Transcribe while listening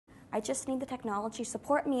I just need the technology to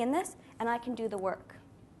support me in this, and I can do the work.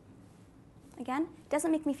 Again, it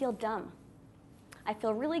doesn't make me feel dumb. I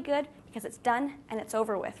feel really good because it's done and it's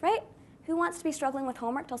over with, right? Who wants to be struggling with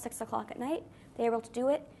homework till 6 o'clock at night? They're able to do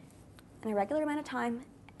it in a regular amount of time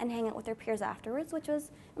and hang out with their peers afterwards, which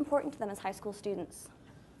was important to them as high school students.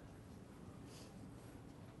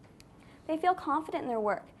 They feel confident in their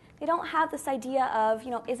work. They don't have this idea of,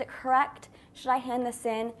 is it correct? Should I hand this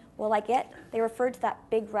in? Will I get? They referred to that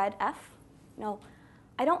big red F. No,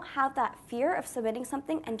 I don't have that fear of submitting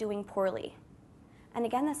something and doing poorly. And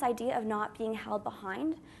again, this idea of not being held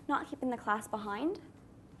behind, not keeping the class behind,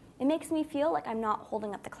 it makes me feel like I'm not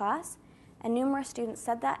holding up the class. And numerous students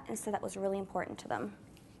said that and said that was really important to them.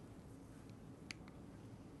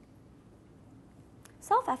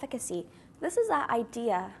 Self-efficacy. This is that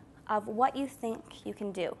idea of what you think you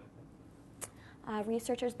can do.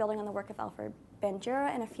 Researchers building on the work of Alfred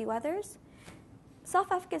Bandura and a few others.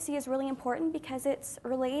 Self-efficacy is really important because it's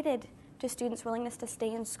related to students' willingness to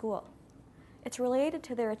stay in school. It's related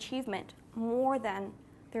to their achievement more than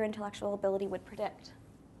their intellectual ability would predict.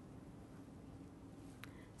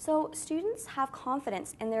 So students have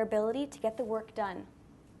confidence in their ability to get the work done.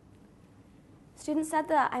 Students said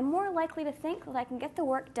that I'm more likely to think that I can get the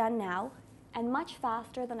work done now and much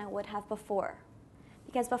faster than I would have before.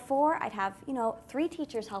 Because before I'd have, 3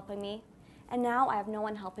 teachers helping me, and now I have no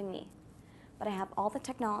one helping me. But I have all the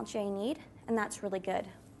technology I need, and that's really good.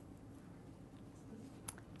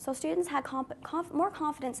 So students had more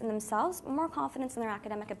confidence in themselves, more confidence in their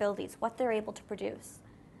academic abilities, what they're able to produce.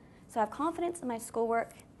 So I have confidence in my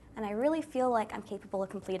schoolwork, and I really feel like I'm capable of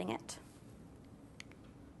completing it.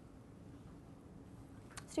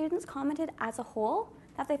 Students commented as a whole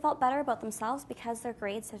that they felt better about themselves because their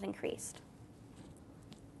grades had increased.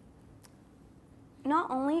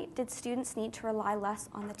 Not only did students need to rely less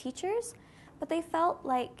on the teachers, but they felt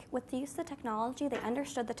like with the use of the technology, they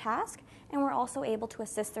understood the task and were also able to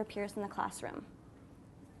assist their peers in the classroom.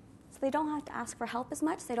 So they don't have to ask for help as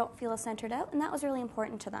much, they don't feel as centered out, and that was really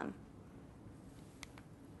important to them.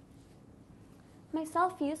 My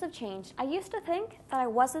self-views have changed. I used to think that I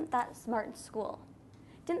wasn't that smart in school.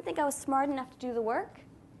 Didn't think I was smart enough to do the work,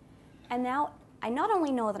 and now I not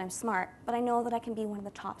only know that I'm smart, but I know that I can be one of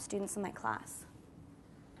the top students in my class.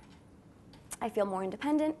 I feel more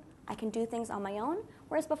independent, I can do things on my own,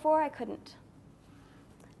 whereas before I couldn't.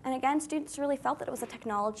 And again, students really felt that it was a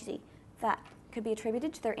technology that could be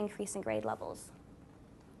attributed to their increase in grade levels.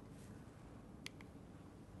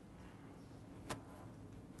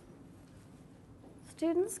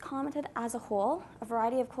 Students commented as a whole, a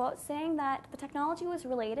variety of quotes saying that the technology was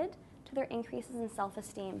related to their increases in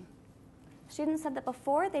self-esteem. Students said that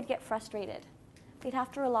before they'd get frustrated. They'd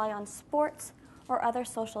have to rely on sports or other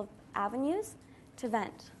social avenues to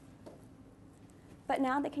vent. But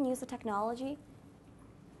now they can use the technology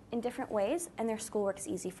in different ways, and their schoolwork's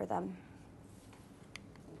easy for them.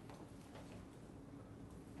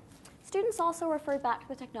 Students also referred back to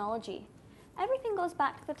the technology. Everything goes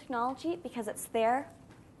back to the technology because it's there.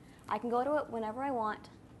 I can go to it whenever I want,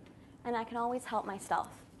 and I can always help myself.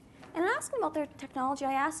 And in asking about their technology,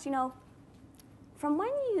 I asked, from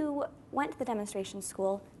when you went to the demonstration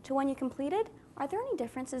school to when you completed, are there any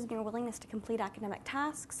differences in your willingness to complete academic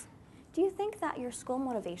tasks? Do you think that your school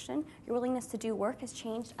motivation, your willingness to do work has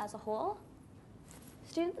changed as a whole?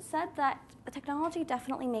 Students said that the technology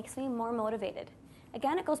definitely makes me more motivated.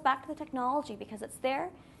 Again, it goes back to the technology because it's there,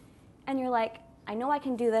 and you're like, I know I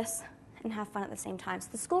can do this and have fun at the same time. So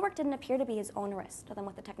the schoolwork didn't appear to be as onerous to them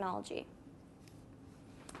with the technology.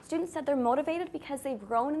 Students said they're motivated because they've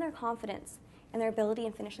grown in their confidence and their ability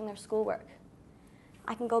in finishing their schoolwork.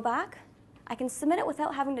 I can go back, I can submit it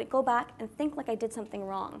without having to go back and think like I did something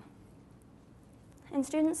wrong. And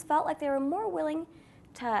students felt like they were more willing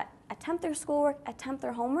to attempt their schoolwork, attempt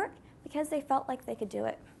their homework, because they felt like they could do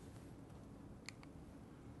it.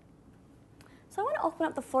 So I want to open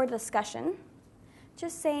up the floor to discussion,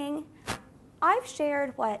 just saying, I've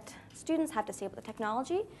shared what students have to say about the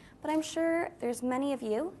technology, but I'm sure there's many of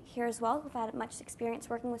you here as well who've had much experience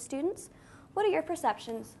working with students. What are your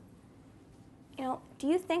perceptions? Do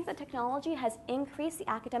you think that technology has increased the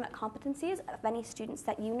academic competencies of any students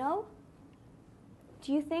that you know?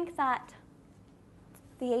 Do you think that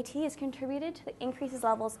the AT has contributed to the increases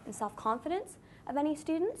levels in self-confidence of any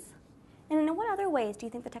students? And in what other ways do you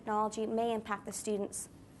think the technology may impact the students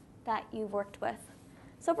that you've worked with?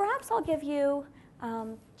 So perhaps I'll give you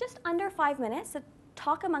just under 5 minutes to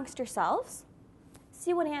talk amongst yourselves,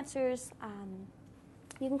 see what answers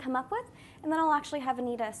you can come up with, and then I'll actually have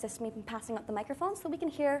Anita assist me in passing out the microphone so we can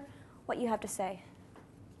hear what you have to say.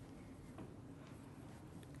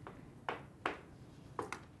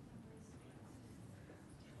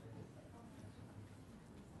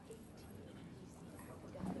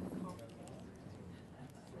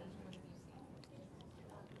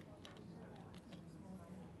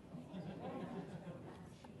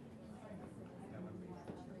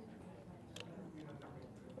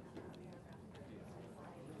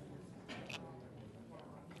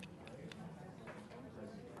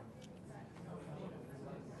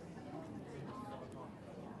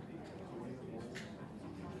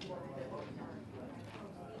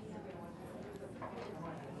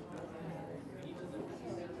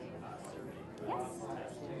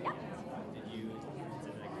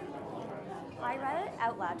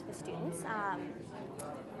 out loud to the students,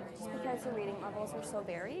 just because the reading levels are so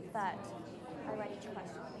varied that I read each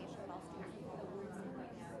question to make sure that all students knew what we were saying.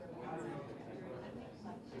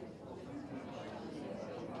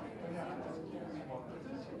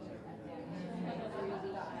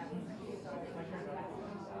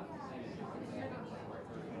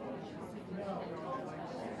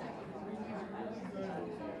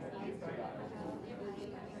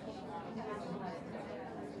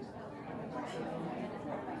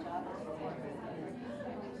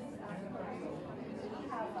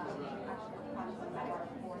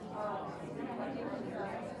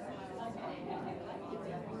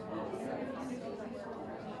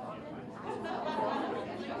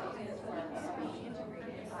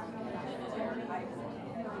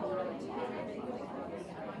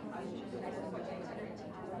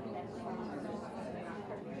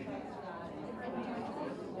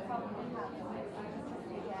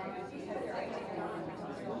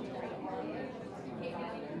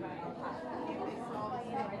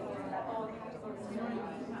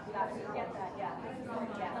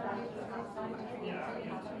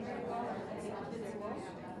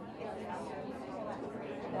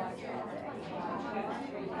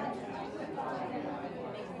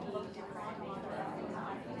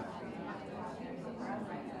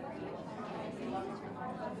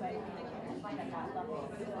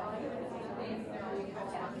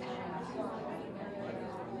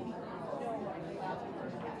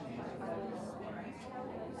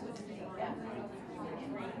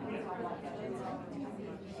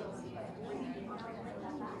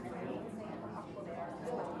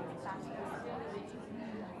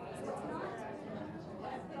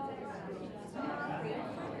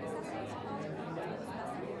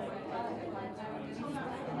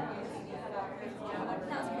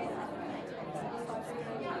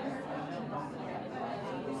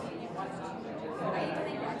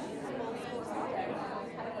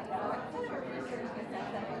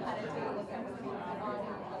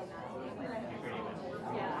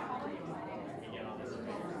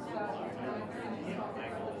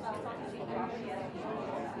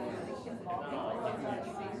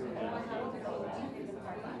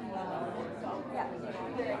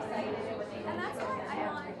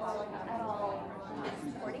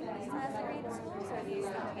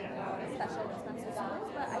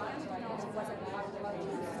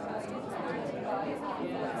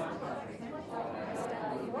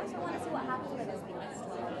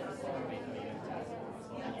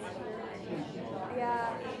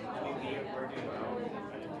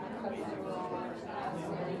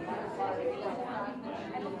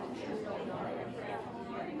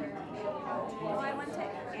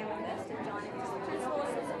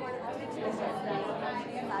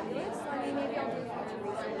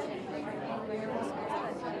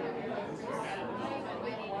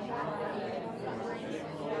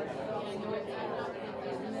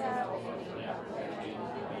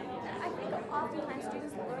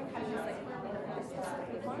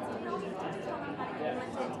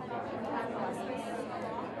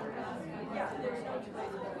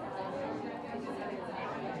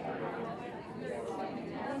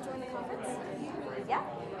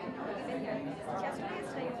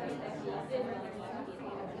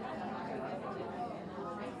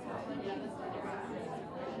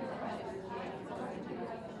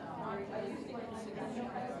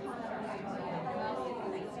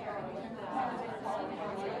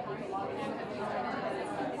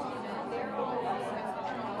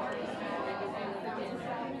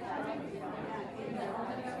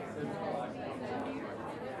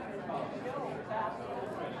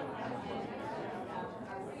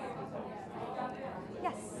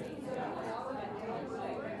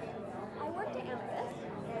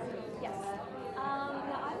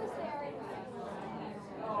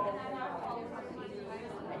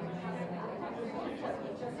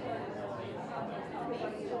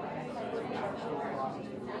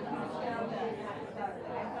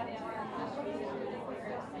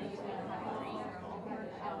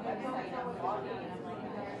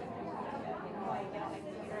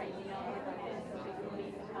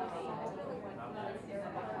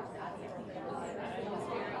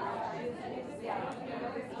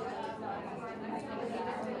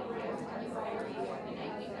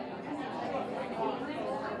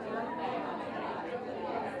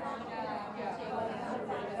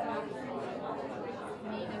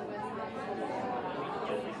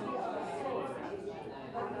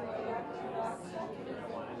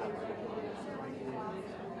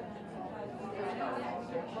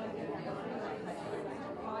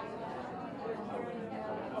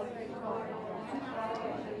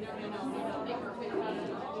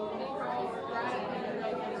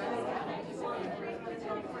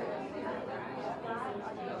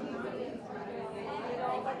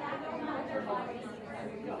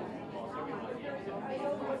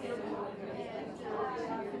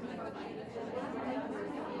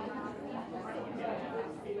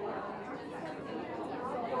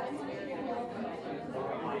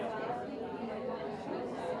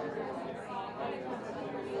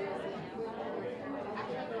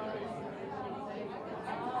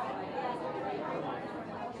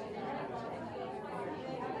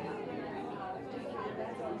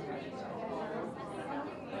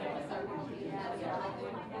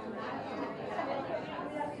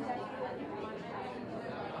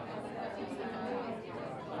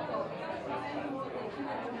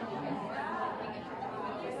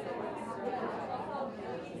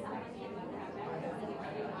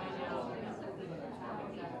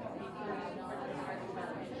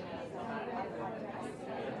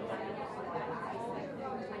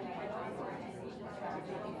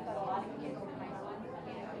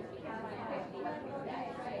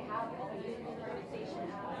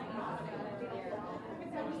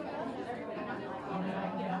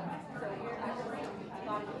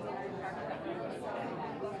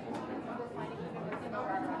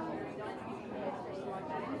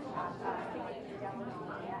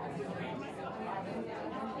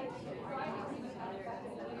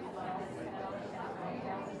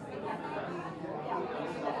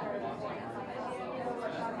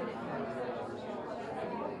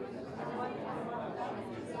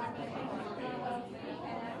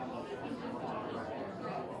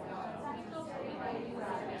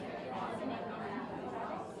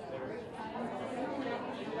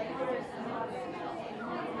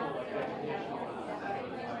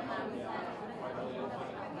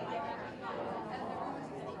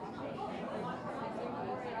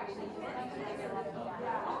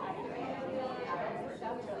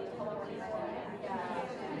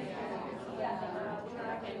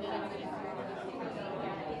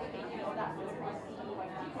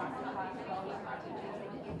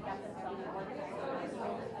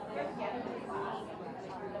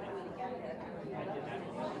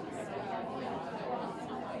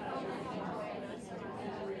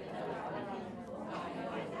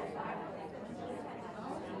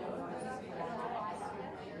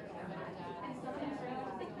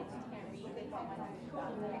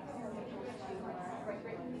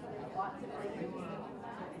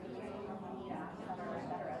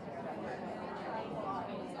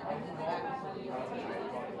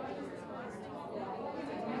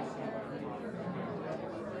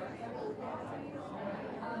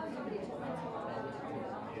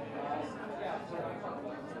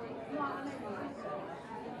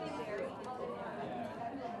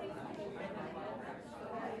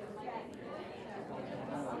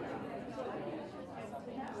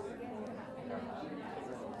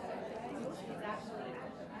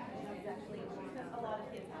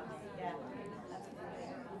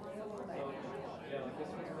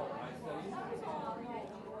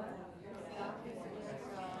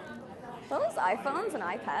 Those iPhones and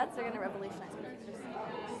iPads are going to revolutionize stuff.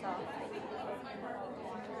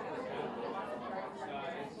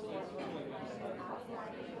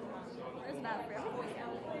 There's an app for everything.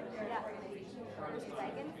 Yeah. There's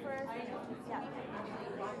Dragon for, yeah.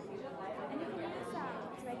 And you can use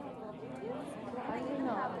Dragon with little Bluetooth. I do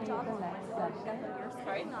not need the next session.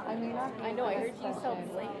 Sorry? I may not I know, I heard you tell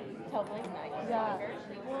Blake and I. Yeah.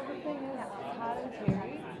 Well, the thing is, Pat and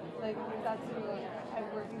Terry, like, that's who I'm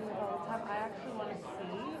working with all the time. I actually want to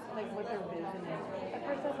see, like, what their vision is. At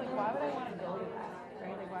first, I was like, why would I want to go to that?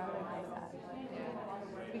 Right? Like, why would I go to that?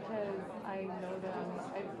 Because I know that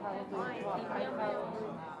I probably taught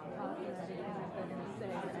them everything that they're going to say.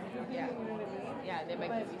 Yeah. You know what I mean? Yeah, they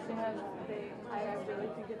might But give you they have, I really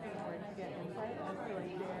think it's important to get insight as to,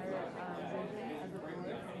 like, their vision as a board.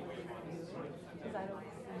 Because I don't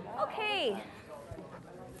see that. Okay.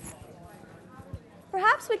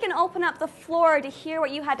 Perhaps we can open up the floor to hear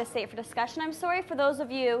what you had to say for discussion. I'm sorry for those of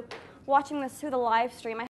you watching this through the live stream.